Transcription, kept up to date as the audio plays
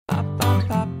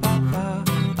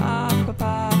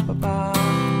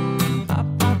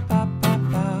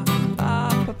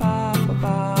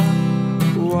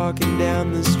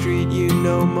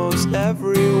almost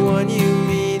everyone you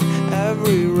meet.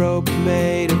 Every rope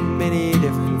made of many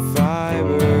different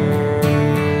fibers.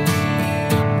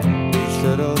 Each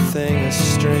little thing a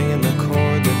string in the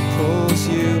cord that pulls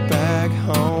you back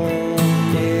home.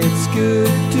 It's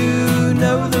good to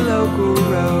know the local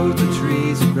roads, the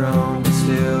trees have grown, but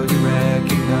still you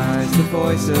recognize the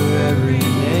voice of every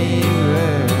neighbor.